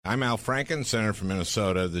I'm Al Franken, Senator from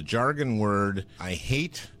Minnesota. The jargon word I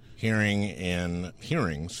hate hearing in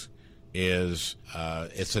hearings is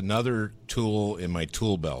it's another tool in my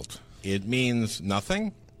tool belt. It means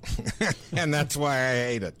nothing, and that's why I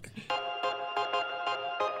hate it.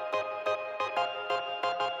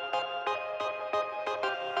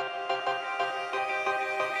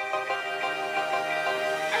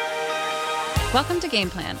 Welcome to Game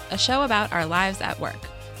Plan, a show about our lives at work.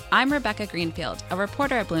 I'm Rebecca Greenfield, a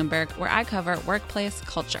reporter at Bloomberg, where I cover workplace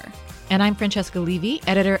culture. And I'm Francesca Levy,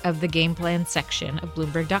 editor of the Game Plan section of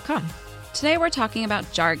Bloomberg.com. Today we're talking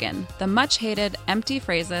about jargon, the much-hated, empty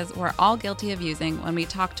phrases we're all guilty of using when we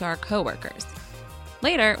talk to our coworkers.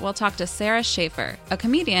 Later, we'll talk to Sara Schaefer, a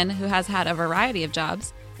comedian who has had a variety of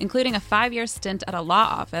jobs, including a 5-year stint at a law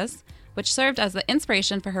office, which served as the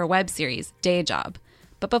inspiration for her web series, Day Job.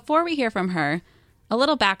 But before we hear from her, a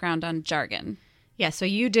little background on jargon. Yeah, so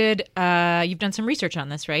you've done some research on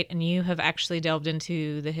this, right? And you have actually delved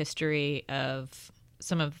into the history of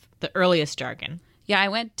some of the earliest jargon. Yeah, I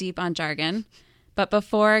went deep on jargon. But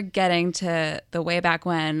before getting to the way back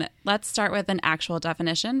when, let's start with an actual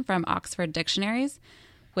definition from Oxford Dictionaries,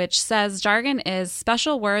 which says jargon is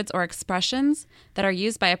special words or expressions that are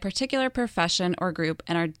used by a particular profession or group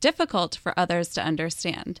and are difficult for others to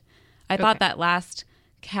understand. I thought that last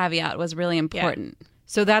caveat was really important. Yeah.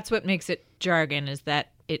 So that's what makes it jargon, is that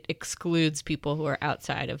it excludes people who are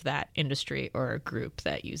outside of that industry or a group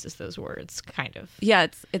that uses those words, kind of. Yeah,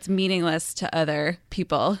 it's meaningless to other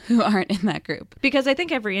people who aren't in that group. Because I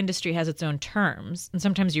think every industry has its own terms, and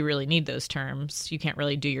sometimes you really need those terms. You can't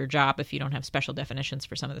really do your job if you don't have special definitions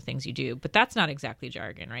for some of the things you do. But that's not exactly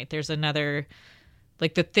jargon, right? There's another,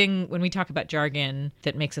 like the thing when we talk about jargon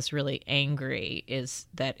that makes us really angry is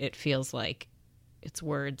that it feels like it's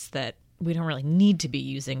words that we don't really need to be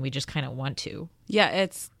using. We just kind of want to. Yeah,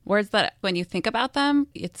 it's words that when you think about them,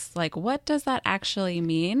 it's like, what does that actually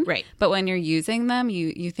mean? Right. But when you're using them,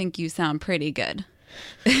 you think you sound pretty good.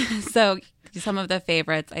 So some of the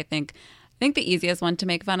favorites, I think the easiest one to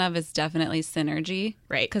make fun of is definitely synergy.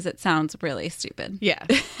 Right. Because it sounds really stupid. Yeah.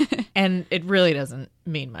 And it really doesn't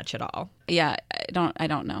mean much at all. Yeah, I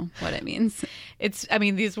don't know what it means.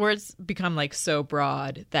 These words become like so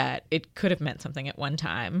broad that it could have meant something at one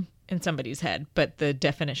time in somebody's head, but the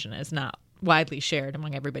definition is not widely shared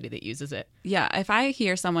among everybody that uses it. Yeah, if I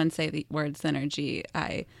hear someone say the word synergy,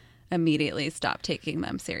 I immediately stop taking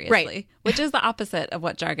them seriously, right. Which is the opposite of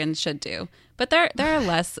what jargon should do. But there are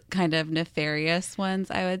less kind of nefarious ones,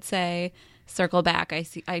 I would say. Circle back,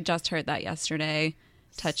 I just heard that yesterday.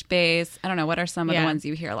 Touch base. I don't know. What are some of the ones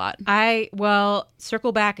you hear a lot?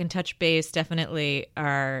 Circle back and touch base definitely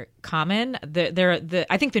are common.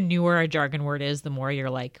 I think the newer a jargon word is, the more you're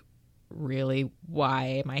like, really,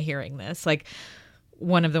 why am I hearing this? Like,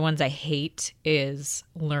 one of the ones I hate is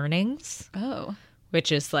learnings. Oh.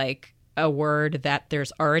 Which is like a word that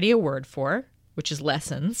there's already a word for, which is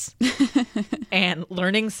lessons. And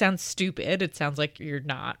learning sounds stupid. It sounds like you're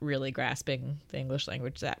not really grasping the English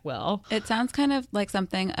language that well. It sounds kind of like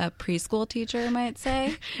something a preschool teacher might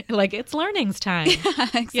say. Like, it's learnings time. Yeah,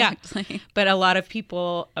 exactly. Yeah. But a lot of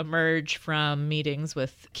people emerge from meetings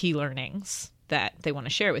with key learnings that they want to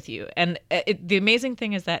share with you. And the amazing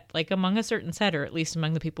thing is that, like, among a certain set, or at least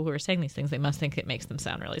among the people who are saying these things, they must think it makes them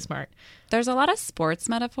sound really smart. There's a lot of sports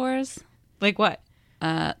metaphors. Like what?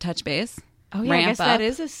 Touch base. Oh, yeah, ramp I guess up. that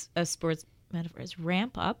is a sports metaphor. Is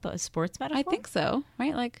ramp up a sports metaphor? I think so,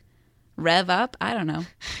 right? Like rev up. I don't know.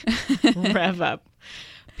 Rev up.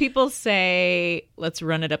 People say, let's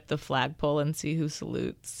run it up the flagpole and see who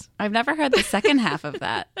salutes. I've never heard the second half of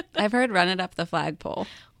that. I've heard run it up the flagpole.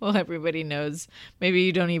 Well, everybody knows. Maybe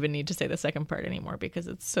you don't even need to say the second part anymore because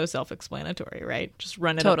it's so self-explanatory, right? Just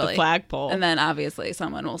run it up the flagpole. And then obviously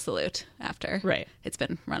someone will salute after. Right. It's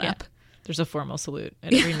been run Yeah. up. There's a formal salute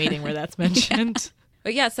at every meeting where that's mentioned. Yeah.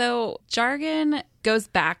 But yeah, so jargon goes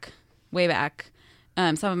back, way back.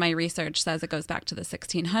 Some of my research says it goes back to the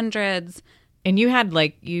 1600s. And you had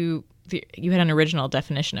you had an original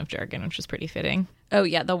definition of jargon, which was pretty fitting. Oh,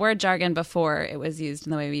 yeah. The word jargon, before it was used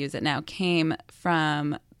in the way we use it now, came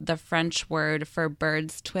from the French word for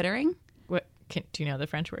birds twittering. Do you know the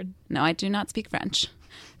French word? No, I do not speak French.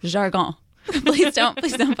 Jargon. Please don't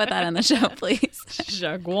put that in the show, please.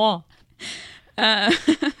 Jargon.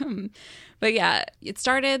 But yeah, it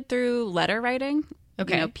started through letter writing.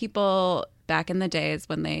 Okay. You know, people back in the days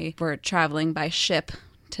when they were traveling by ship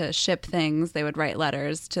to ship things, they would write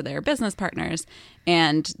letters to their business partners,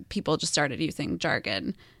 and people just started using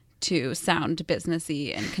jargon to sound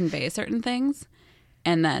businessy and convey certain things.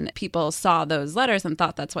 And then people saw those letters and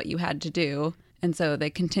thought that's what you had to do. And so they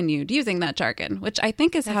continued using that jargon, which I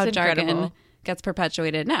think is how incredible. jargon gets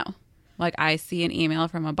perpetuated now. Like I see an email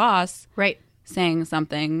from a boss Right. saying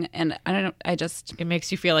something and It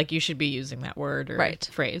makes you feel like you should be using that word or Right.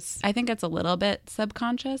 phrase. I think it's a little bit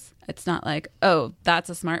subconscious. It's not like, oh, that's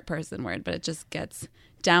a smart person word, but it just gets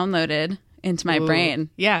downloaded into my brain.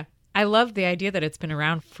 Yeah. I love the idea that it's been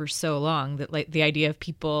around for so long, that like the idea of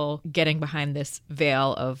people getting behind this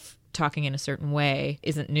veil of talking in a certain way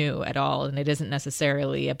isn't new at all. And it isn't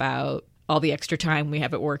necessarily about all the extra time we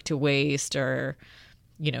have at work to waste or,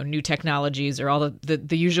 you know, new technologies or all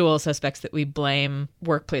the usual suspects that we blame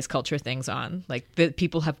workplace culture things on. Like that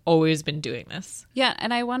people have always been doing this. Yeah.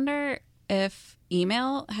 And I wonder if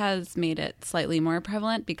email has made it slightly more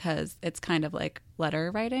prevalent because it's kind of like letter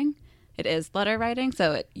writing. It is letter writing.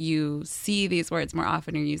 So you see these words more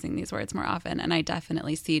often. You're using these words more often. And I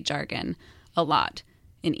definitely see jargon a lot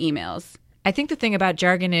in emails. I think the thing about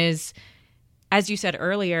jargon is, as you said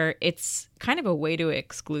earlier, it's kind of a way to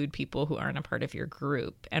exclude people who aren't a part of your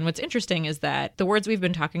group. And what's interesting is that the words we've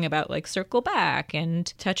been talking about, like circle back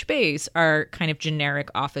and touch base, are kind of generic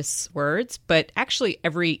office words. But actually,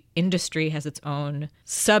 every industry has its own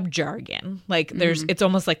sub-jargon. Like it's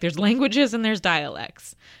almost like there's languages and there's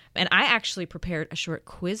dialects. And I actually prepared a short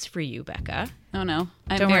quiz for you, Becca. Oh, no.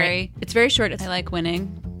 Don't worry. It's very short. I like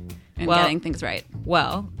winning and getting things right.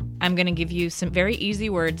 Well, I'm going to give you some very easy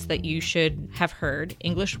words that you should have heard,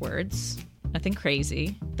 English words, nothing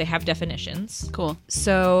crazy. They have definitions. Cool.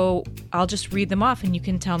 So I'll just read them off and you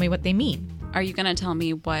can tell me what they mean. Are you going to tell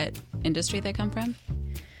me what industry they come from?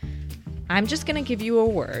 I'm just going to give you a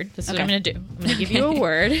word. This is what I'm going to do. I'm going to give you a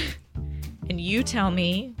word and you tell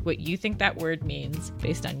me what you think that word means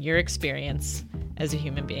based on your experience as a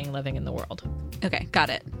human being living in the world. Okay, got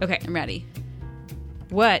it. Okay. I'm ready.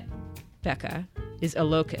 What, Becca, is a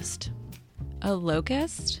locust? A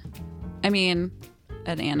locust? I mean,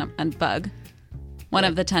 a bug. One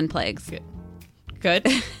of the 10 plagues. Good.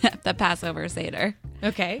 The Passover Seder.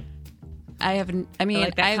 Okay. I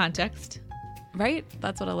like that context. Right?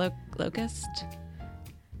 That's what a locust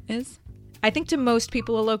is? I think to most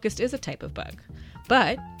people, a locust is a type of bug.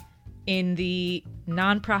 But in the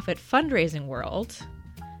nonprofit fundraising world,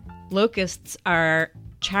 locusts are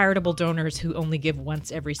charitable donors who only give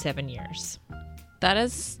once every 7 years. That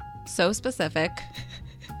is so specific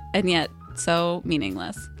and yet so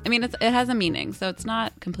meaningless. I mean, it has a meaning, so it's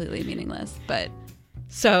not completely meaningless, but...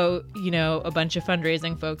 So, you know, a bunch of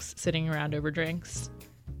fundraising folks sitting around over drinks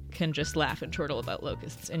can just laugh and chortle about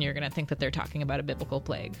locusts, and you're going to think that they're talking about a biblical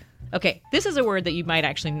plague. Okay, this is a word that you might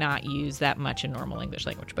actually not use that much in normal English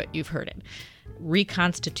language, but you've heard it.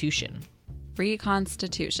 Reconstitution.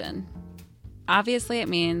 Reconstitution. Obviously, it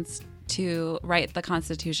means to write the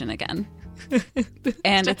Constitution again.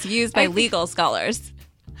 And it's used by legal scholars.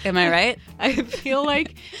 Am I right? I feel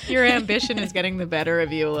like your ambition is getting the better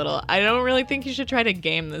of you a little. I don't really think you should try to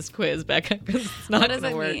game this quiz, Becca, because it's not going to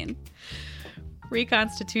work. What does it mean?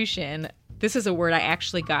 Reconstitution. This is a word I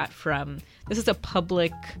actually got from, this is a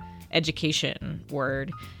public education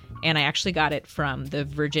word, and I actually got it from the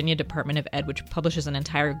Virginia Department of Ed, which publishes an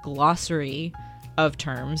entire glossary of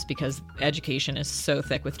terms because education is so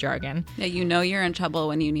thick with jargon. Yeah, you know you're in trouble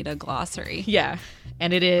when you need a glossary. Yeah.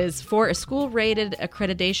 And it is for a school rated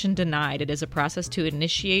accreditation denied. It is a process to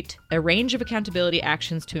initiate a range of accountability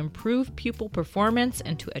actions to improve pupil performance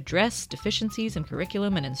and to address deficiencies in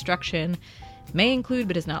curriculum and instruction. May include,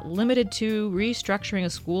 but is not limited to, restructuring a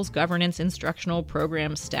school's governance, instructional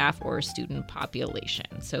program, staff, or student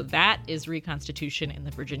population. So that is reconstitution in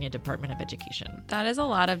the Virginia Department of Education. That is a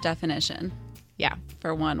lot of definition. Yeah.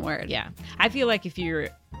 For one word. Yeah. I feel like if you're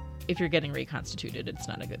getting reconstituted, it's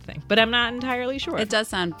not a good thing. But I'm not entirely sure. It does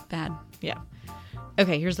sound bad. Yeah.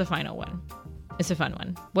 Okay, here's the final one. It's a fun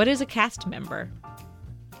one. What is a cast member?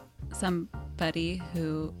 Somebody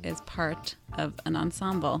who is part of an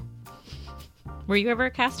ensemble. Were you ever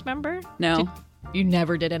a cast member? No. You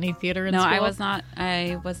never did any theater in school? No,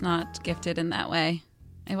 I was not gifted in that way.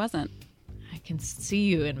 I wasn't. I can see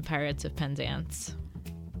you in Pirates of Penzance.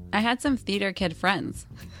 I had some theater kid friends.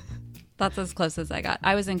 That's as close as I got.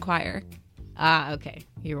 I was in choir. Ah, okay.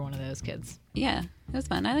 You were one of those kids. Yeah, it was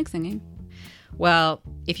fun. I like singing. Well,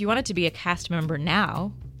 if you wanted to be a cast member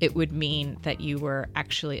now, it would mean that you were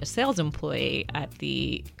actually a sales employee at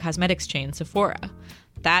the cosmetics chain Sephora.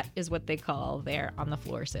 That is what they call their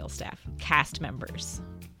on-the-floor sales staff, cast members.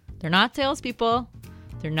 They're not salespeople.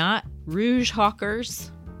 They're not rouge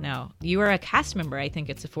hawkers. No, you are a cast member, I think,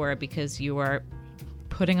 at Sephora because you are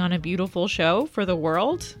putting on a beautiful show for the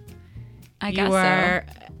world. I guess you are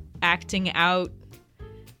acting out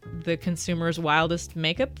the consumer's wildest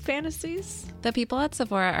makeup fantasies. The people at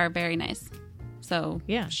Sephora are very nice. So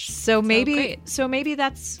yeah. So maybe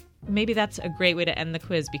that's maybe that's a great way to end the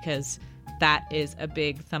quiz, because that is a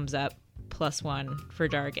big thumbs up +1 for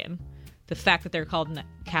Jargon. The fact that they're called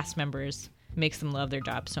cast members makes them love their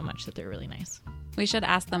job so much that they're really nice. We should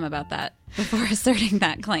ask them about that before asserting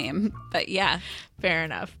that claim. But yeah. Fair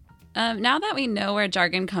enough. Now that we know where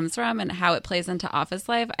Jargon comes from and how it plays into office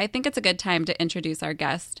life, I think it's a good time to introduce our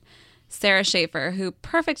guest, Sara Schaefer, who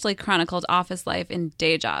perfectly chronicled office life in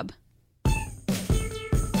Day Job.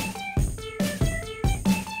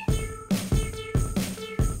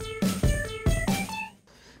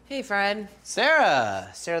 Hey, Fred.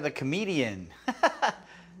 Sara the comedian.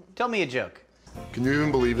 Tell me a joke. Can you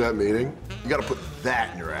even believe that meeting? You gotta put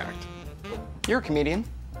that in your act. You're a comedian.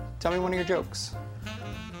 Tell me one of your jokes.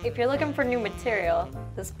 If you're looking for new material,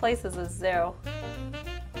 this place is a zoo.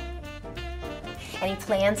 Any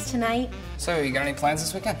plans tonight? So, you got any plans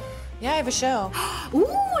this weekend? Yeah, I have a show.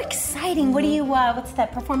 Ooh, exciting. What are you, what's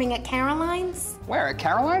that, performing at Caroline's? Where, at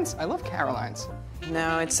Caroline's? I love Caroline's.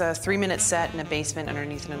 No, it's a 3-minute set in a basement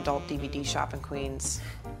underneath an adult DVD shop in Queens.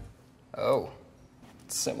 Oh,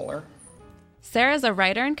 it's similar. Sarah's a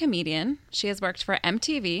writer and comedian. She has worked for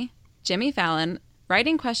MTV, Jimmy Fallon,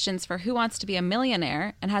 writing questions for Who Wants to Be a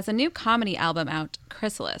Millionaire, and has a new comedy album out,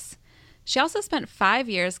 Chrysalis. She also spent 5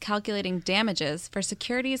 years calculating damages for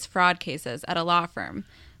securities fraud cases at a law firm,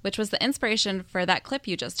 which was the inspiration for that clip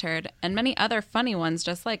you just heard, and many other funny ones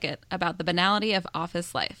just like it, about the banality of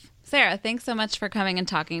office life. Sara, thanks so much for coming and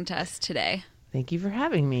talking to us today. Thank you for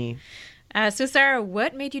having me. So, Sara,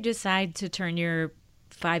 what made you decide to turn your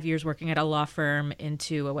 5 years working at a law firm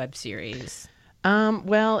into a web series?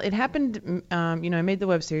 Well, it happened, I made the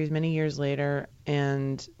web series many years later,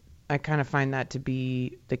 and I kind of find that to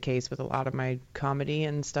be the case with a lot of my comedy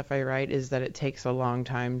and stuff I write, is that it takes a long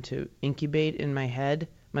time to incubate in my head,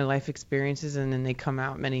 my life experiences, and then they come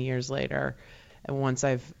out many years later. And once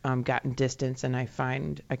I've gotten distance and I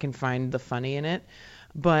can find the funny in it.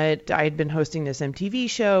 But I had been hosting this MTV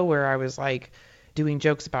show where I was like doing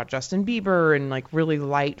jokes about Justin Bieber and like really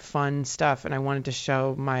light, fun stuff. And I wanted to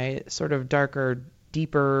show my sort of darker,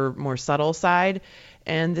 deeper, more subtle side.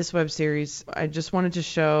 And this web series, I just wanted to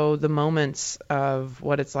show the moments of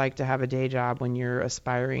what it's like to have a day job when you're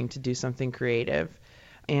aspiring to do something creative.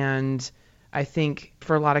 And I think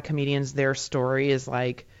for a lot of comedians, their story is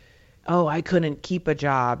like, oh, I couldn't keep a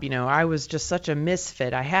job. I was just such a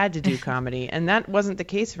misfit. I had to do comedy. And that wasn't the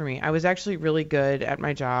case for me. I was actually really good at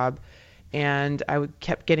my job, and I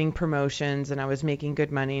kept getting promotions, and I was making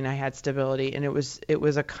good money, and I had stability. And it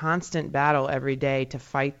was a constant battle every day to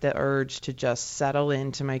fight the urge to just settle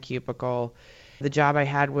into my cubicle. The job I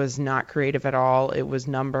had was not creative at all. It was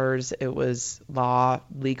numbers. It was law,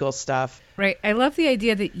 legal stuff. Right. I love the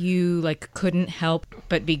idea that you couldn't help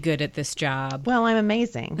but be good at this job. Well, I'm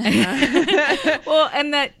amazing. Well,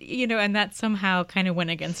 and that, and that somehow kind of went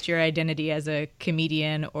against your identity as a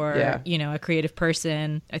comedian or, a creative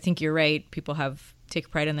person. I think you're right. People take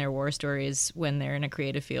pride in their war stories when they're in a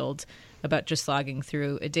creative field about just slogging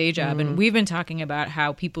through a day job. And we've been talking about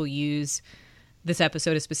how people use this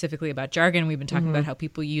episode is specifically about Jargon. We've been talking about how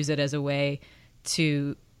people use it as a way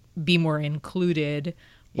to be more included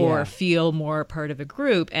or feel more part of a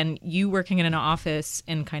group. And you working in an office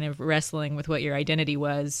and kind of wrestling with what your identity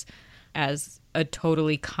was as a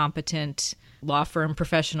totally competent law firm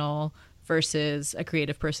professional versus a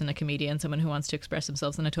creative person, a comedian, someone who wants to express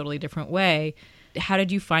themselves in a totally different way. How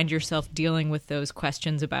did you find yourself dealing with those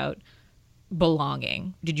questions about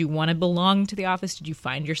belonging? Did you want to belong to the office? Did you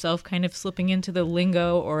find yourself kind of slipping into the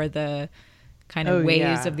lingo or the kind of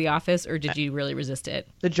ways of the office, or did you really resist it?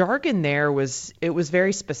 The jargon there was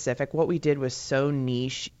very specific. What we did was so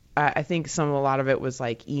niche. I think a lot of it was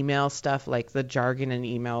like email stuff, like the jargon in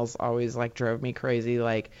emails always drove me crazy.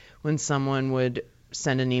 Like when someone would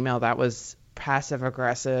send an email that was passive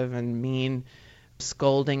aggressive and mean,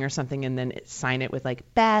 scolding or something, and then sign it with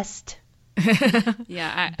best.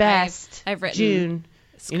 I've written June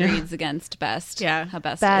screeds against best. Yeah, how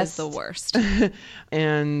best is the worst.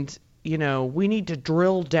 And we need to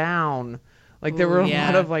drill down. There were a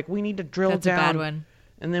lot of we need to drill That's down. A bad one.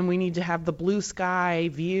 And then we need to have the blue sky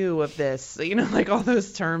view of this. All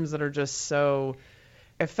those terms that are just so.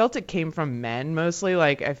 I felt it came from men mostly.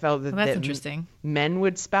 I felt that, that's interesting. Men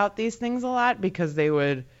would spout these things a lot because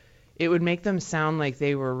it would make them sound like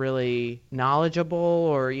they were really knowledgeable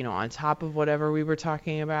or, on top of whatever we were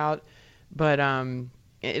talking about. But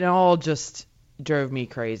it all just drove me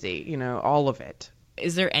crazy, all of it.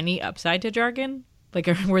 Is there any upside to jargon?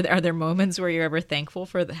 Are there moments where you're ever thankful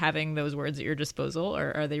for having those words at your disposal,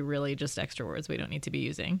 or are they really just extra words we don't need to be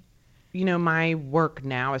using? my work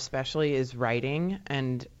now especially is writing,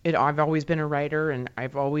 and I've always been a writer, and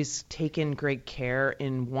I've always taken great care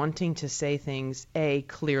in wanting to say things,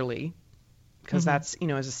 clearly, because that's,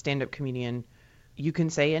 as a stand-up comedian, you can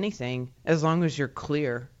say anything as long as you're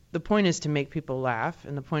clear. The point is to make people laugh,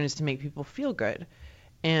 and the point is to make people feel good.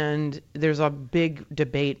 And there's a big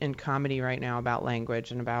debate in comedy right now about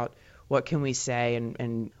language and about what can we say,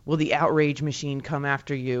 and will the outrage machine come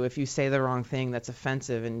after you if you say the wrong thing that's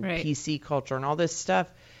offensive, and PC culture and all this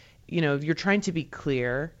stuff. You're trying to be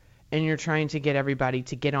clear, and you're trying to get everybody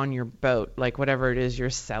to get on your boat, like whatever it is you're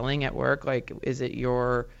selling at work. Like, is it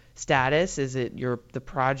your status? Is it the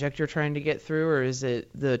project you're trying to get through? Or is it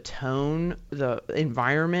the tone, the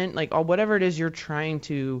environment? Like, whatever it is you're trying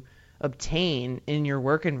to obtain in your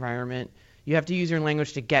work environment, you have to use your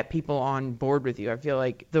language to get people on board with you. I feel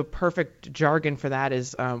like the perfect jargon for that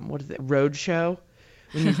is, roadshow.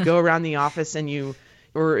 When you go around the office and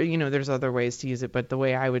there's other ways to use it, but the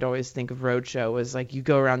way I would always think of roadshow was like you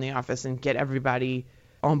go around the office and get everybody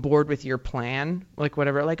on board with your plan, like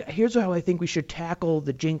whatever, like here's how I think we should tackle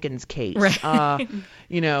the Jenkins case, right.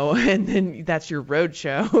 And then that's your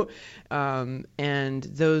roadshow. And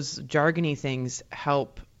those jargony things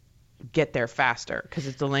help get there faster because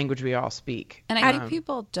it's the language we all speak. And I think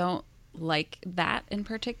people don't like that in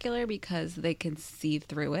particular because they can see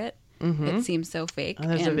through it. It seems so fake.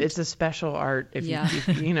 It's a special art. If you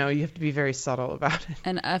have to be very subtle about it.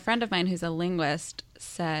 And a friend of mine who's a linguist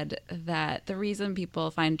said that the reason people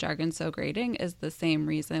find jargon so grating is the same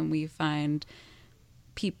reason we find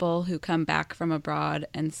people who come back from abroad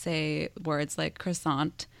and say words like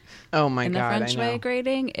croissant. Oh my God! In the French way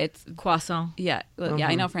grating, it's croissant. Yeah, yeah.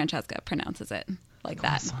 I know Francesca pronounces it like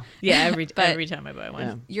croissant. That. Yeah, every time I buy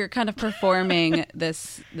one, you're kind of performing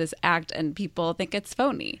this act, and people think it's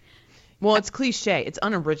phony. Well, it's cliche. It's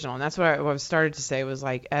unoriginal, and that's what I started to say was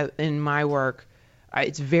like in my work,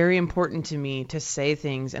 it's very important to me to say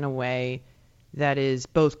things in a way that is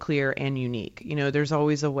both clear and unique. There's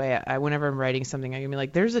always a way. Whenever I'm writing something, I can be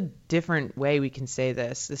like, there's a different way we can say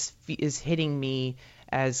this. This is hitting me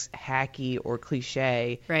as hacky or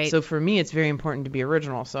cliche. Right. So for me, it's very important to be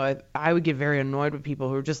original. So I would get very annoyed with people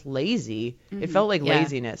who are just lazy. It felt like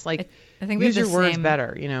laziness. Like, I think use your words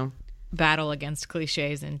better, battle against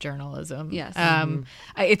cliches in journalism. Yes.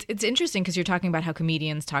 It's interesting because you're talking about how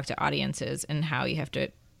comedians talk to audiences and how you have to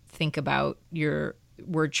think about your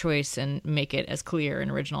word choice and make it as clear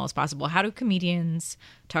and original as possible. How do comedians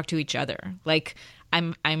talk to each other? Like,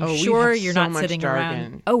 I'm sure you're not sitting jargon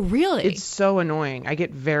around. Oh, really? It's so annoying. I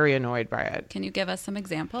get very annoyed by it. Can you give us some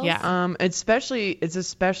examples? Yeah. It's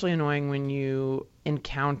especially annoying when you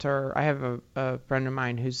encounter. I have a friend of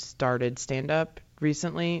mine who's started stand-up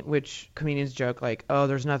recently, which comedians joke like, oh,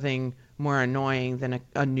 there's nothing more annoying than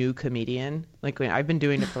a new comedian. Like, I've been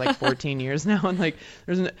doing it for like 14 years now, and like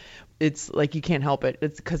it's like you can't help it.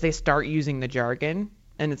 It's because they start using the jargon,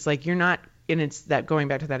 and it's like you're not. And it's that going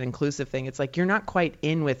back to that inclusive thing. It's like you're not quite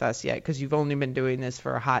in with us yet because you've only been doing this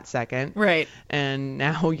for a hot second. Right. And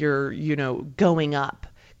now you're, going up.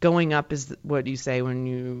 Going up is what you say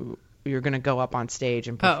when you're going to go up on stage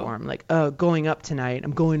and perform. Like, going up tonight.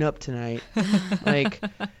 I'm going up tonight. Like,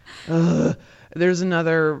 there's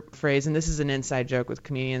another phrase, and this is an inside joke with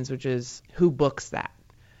comedians, which is, who books that?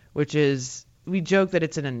 Which is, we joke that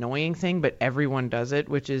it's an annoying thing, but everyone does it,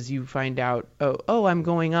 which is you find out, I'm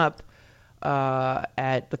going up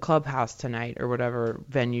at the Clubhouse tonight or whatever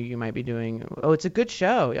venue you might be doing. Oh, it's a good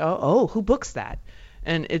show. Oh, who books that?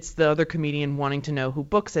 And it's the other comedian wanting to know who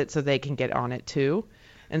books it so they can get on it too.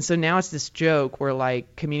 And so now it's this joke where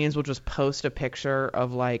like comedians will just post a picture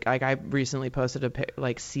of like I recently posted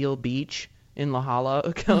like Seal Beach in La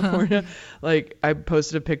Jolla, California. Like I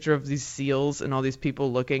posted a picture of these seals and all these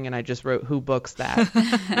people looking, and I just wrote, who books that?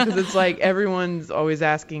 Because it's like everyone's always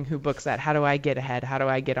asking, who books that? How do I get ahead? How do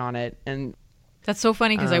I get on it? And that's so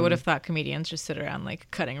funny because I would have thought comedians just sit around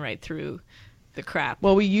like cutting right through the crap.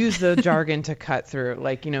 Well, we use the jargon to cut through.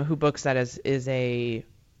 Like, who books that is a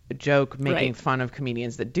joke making fun of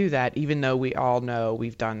comedians that do that, even though we all know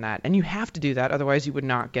we've done that. And you have to do that, otherwise you would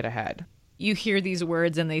not get ahead. You hear these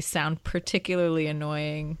words and they sound particularly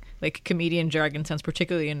annoying. Like comedian jargon sounds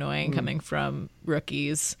particularly annoying coming from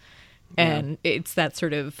rookies. And it's that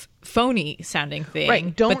sort of phony sounding thing.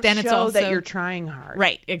 Right. Don't but then show it's also that you're trying hard.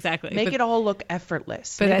 Right. Exactly. Make it all look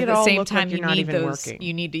effortless. But Make at the same time, like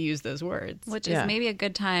you need to use those words. Which is maybe a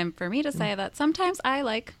good time for me to say that sometimes I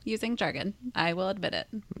like using jargon. I will admit it.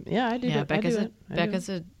 Yeah, I do. Yeah, Becca's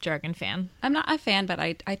a jargon fan. I'm not a fan, but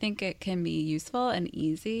I think it can be useful and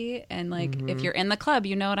easy. And like if you're in the club,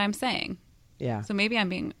 you know what I'm saying. Yeah. So maybe I'm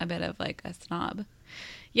being a bit of like a snob.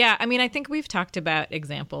 Yeah, I mean, I think we've talked about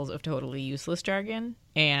examples of totally useless jargon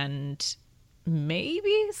and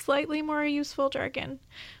maybe slightly more useful jargon.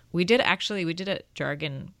 We did a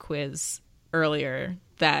jargon quiz earlier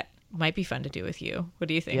that might be fun to do with you. What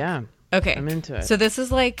do you think? Yeah. Okay. I'm into it. So this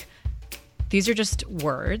is these are just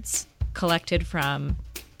words collected from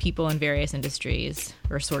people in various industries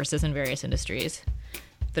or sources in various industries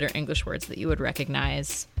that are English words that you would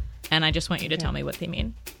recognize. And I just want you to tell me what they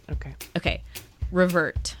mean. Okay. Okay.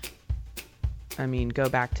 Revert. I mean, go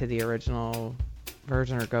back to the original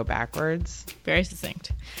version or go backwards. Very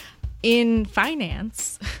succinct. In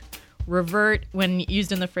finance, revert, when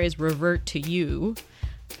used in the phrase revert to you,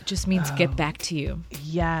 it just means get back to you.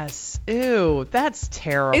 Yes. Ew, that's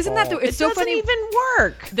terrible. Isn't that it's so funny? It doesn't even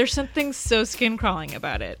work. There's something so skin crawling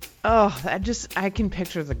about it. Oh, I can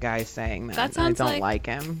picture the guy saying that. That sounds I don't like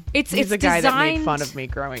him. It's the guy that made designed- fun of me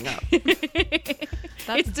growing up.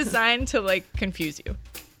 It's designed to confuse you.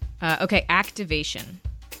 Okay, activation.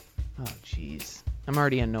 Oh, jeez. I'm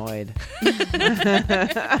already annoyed.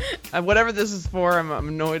 Whatever this is for, I'm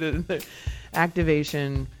annoyed at it.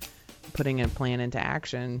 Activation, putting a plan into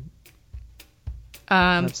action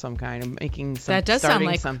of some kind, of making some, that does sound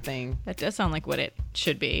like something. That does sound like what it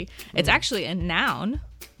should be. It's actually a noun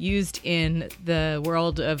used in the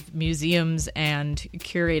world of museums and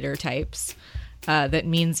curator types that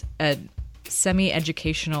means a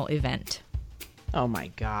semi-educational event. Oh my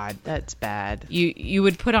God, that's bad. You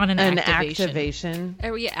would put on an activation.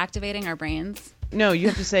 Are we activating our brains? No, you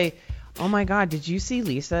have to say, oh my God, did you see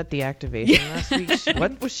Lisa at the activation last week?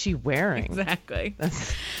 What was she wearing? Exactly.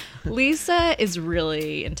 Lisa is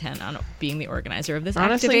really intent on being the organizer of this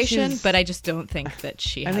Honestly, activation, but I just don't think that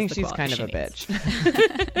she has I think the she's qualities kind of a she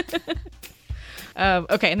bitch.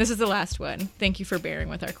 Okay, and this is the last one. Thank you for bearing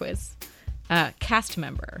with our quiz. Cast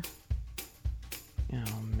member.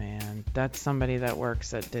 Oh man, that's somebody that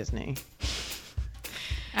works at Disney.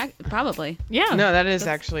 Probably. Yeah. No, that's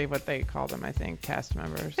actually what they call them, I think, cast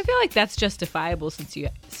members. I feel like that's justifiable since you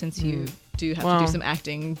do have to do some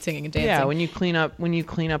acting, singing, and dancing. Yeah, when you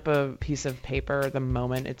clean up a piece of paper the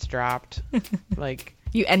moment it's dropped,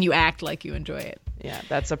 you act like you enjoy it. Yeah,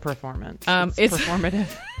 that's a performance. It's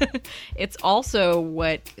performative. It's also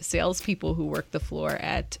what salespeople who work the floor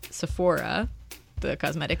at Sephora, the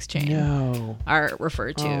cosmetics chain, are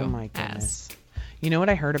referred to Oh my goodness. as. You know what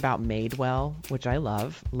I heard about Madewell, which I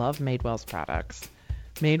love Madewell's products.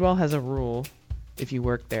 Madewell has a rule, if you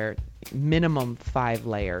work there, minimum 5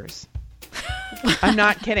 layers. I'm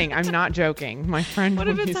not kidding. I'm not joking. My friend. What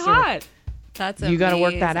if it's hot? That's you got to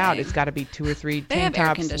work that out. amazing. It's got to be 2 or 3 They tank have air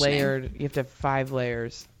tops conditioning. layered. You have to have 5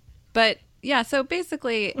 layers. But yeah, so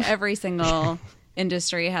basically every single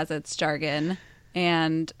industry has its jargon.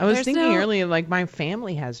 And I was there's thinking no- earlier, my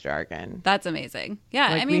family has jargon. That's amazing. Yeah,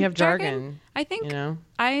 I mean, we have jargon. I think you know?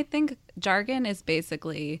 I think jargon is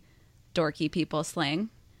basically dorky people slang,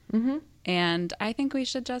 and I think we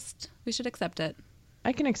should accept it.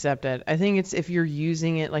 I can accept it. I think it's if you're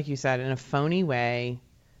using it, like you said, in a phony way,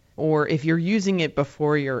 or if you're using it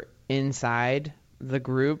before you're inside the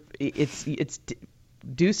group, it's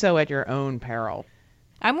do so at your own peril.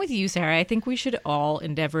 I'm with you, Sarah. I think we should all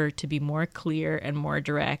endeavor to be more clear and more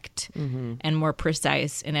direct and more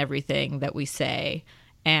precise in everything that we say.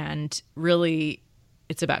 And really,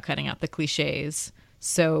 it's about cutting out the cliches.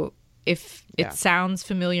 So if it sounds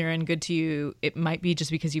familiar and good to you, it might be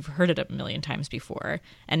just because you've heard it a million times before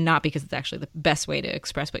and not because it's actually the best way to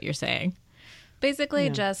express what you're saying.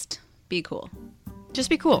 Basically, just be cool.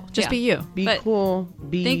 Just be cool. Just be you. Be But cool.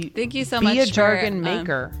 thank you so be much a for, jargon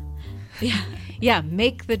maker. Yeah,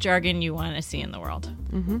 make the jargon you want to see in the world.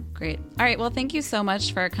 Great. All right. Well, thank you so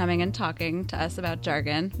much for coming and talking to us about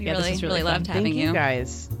jargon. We Yeah, this really, is really loved fun. having Thank you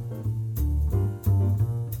guys.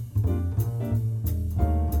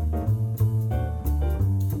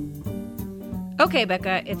 Okay,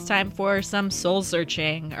 Becca, it's time for some soul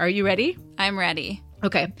searching. Are you ready? I'm ready.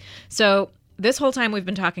 Okay, so this whole time we've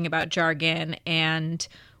been talking about jargon and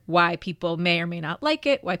why people may or may not like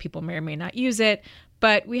it, why people may or may not use it,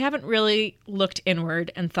 but we haven't really looked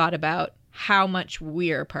inward and thought about how much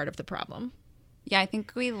we're part of the problem. Yeah, I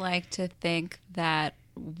think we like to think that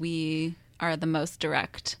we are the most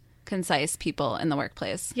direct, concise people in the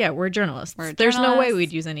workplace. Yeah, we're journalists. We're There's no way journalists.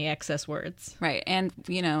 we'd use any excess words. Right. And,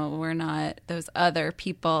 we're not those other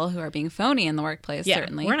people who are being phony in the workplace, Yeah,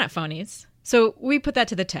 certainly. we're not phonies. So we put that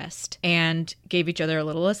to the test and gave each other a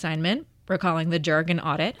little assignment we're calling the Jargon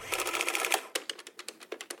Audit.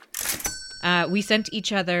 We sent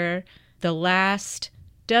each other the last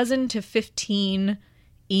dozen to 15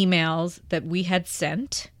 emails that we had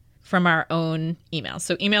sent from our own emails.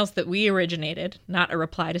 So emails that we originated, not a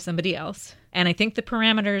reply to somebody else. And I think the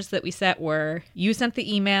parameters that we set were you sent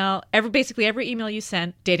the email, basically every email you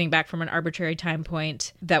sent dating back from an arbitrary time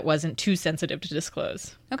point that wasn't too sensitive to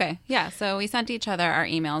disclose. Okay. Yeah. So we sent each other our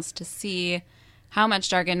emails to see how much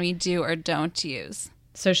jargon we do or don't use.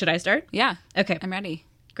 So should I start? Yeah. Okay. I'm ready.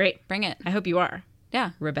 Great. Bring it. I hope you are.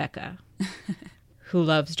 Yeah. Rebecca, who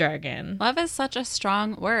loves jargon. Love is such a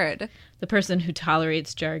strong word. The person who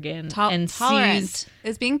tolerates jargon and tolerant.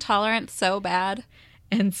 Is being tolerant so bad?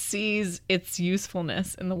 And sees its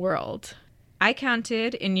usefulness in the world. I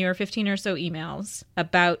counted in your 15 or so emails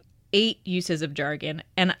about 8 uses of jargon,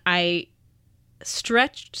 and I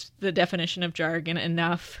stretched the definition of jargon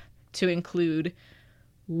enough to include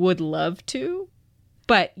would love to.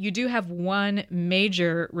 But you do have one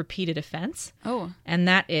major repeated offense. Oh. And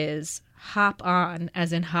that is hop on,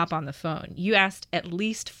 as in hop on the phone. You asked at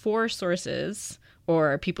least 4 sources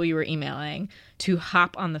or people you were emailing to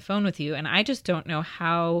hop on the phone with you. And I just don't know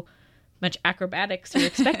how much acrobatics you're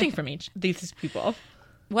expecting from these people.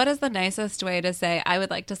 What is the nicest way to say, I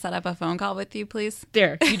would like to set up a phone call with you, please?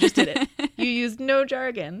 There, you just did it. You used no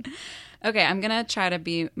jargon. Okay, I'm going to try to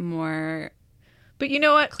be more But you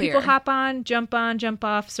know what? clear. People hop on, jump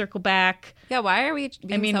off, circle back. Yeah, why are we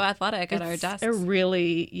being so athletic at our desks?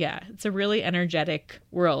 It's a really energetic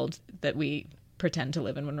world that we pretend to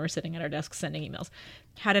live in when we're sitting at our desks sending emails.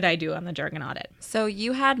 How did I do on the jargon audit? So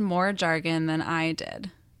you had more jargon than I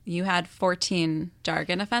did. You had 14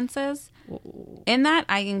 jargon offenses. Ooh. In that,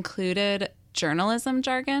 I included journalism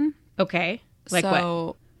jargon. Okay. Like so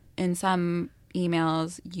what? In some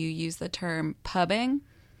emails, you use the term pubbing,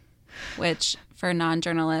 which for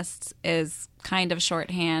non-journalists is kind of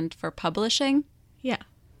shorthand for publishing. Yeah.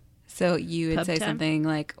 So you would Pub say time? something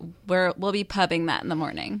like, we'll be pubbing that in the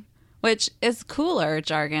morning, which is cooler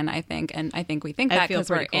jargon, I think. And I think we think that because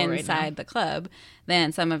we're cool inside the club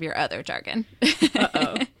than some of your other jargon.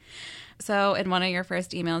 Uh-oh. So in one of your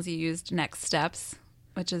first emails, you used next steps,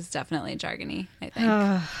 which is definitely jargony, I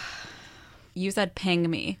think. You said ping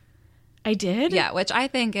me. I did? Yeah, which I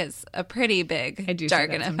think is a pretty big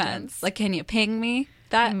jargon offense. Like, can you ping me?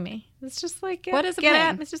 Ping me. It's just like, what is a get ping?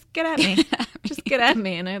 at me. Just get at me. Just get at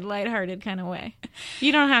me in a lighthearted kind of way.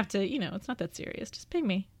 You don't have to, it's not that serious. Just ping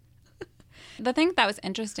me. The thing that was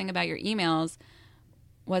interesting about your emails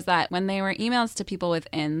was that when they were emails to people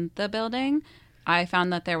within the building, I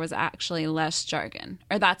found that there was actually less jargon.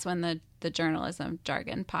 Or that's when the journalism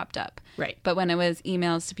jargon popped up. Right. But when it was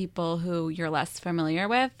emails to people who you're less familiar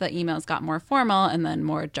with, the emails got more formal and then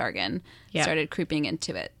more jargon started creeping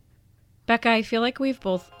into it. Becca, I feel like we've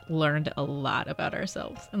both learned a lot about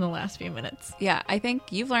ourselves in the last few minutes. Yeah, I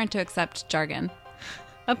think you've learned to accept jargon.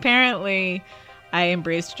 Apparently, I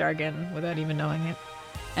embraced jargon without even knowing it.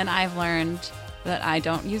 And I've learned that I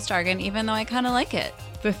don't use jargon even though I kind of like it.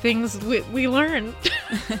 The things we learn.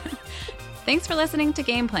 Thanks for listening to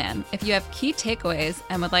Game Plan. If you have key takeaways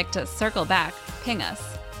and would like to circle back, ping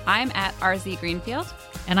us. I'm at RZ Greenfield.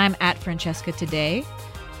 And I'm at Francesca Today.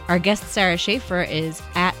 Our guest Sara Schaefer is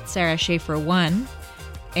at Sara Schaefer 1.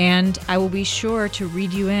 And I will be sure to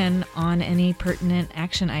read you in on any pertinent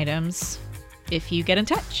action items if you get in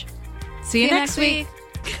touch. See you next week.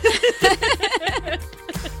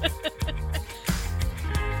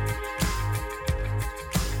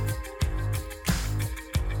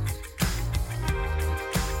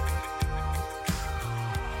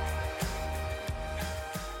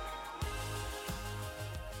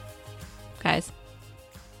 Guys, I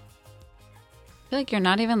feel like you're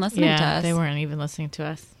not even listening to us. They weren't even listening to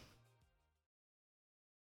us.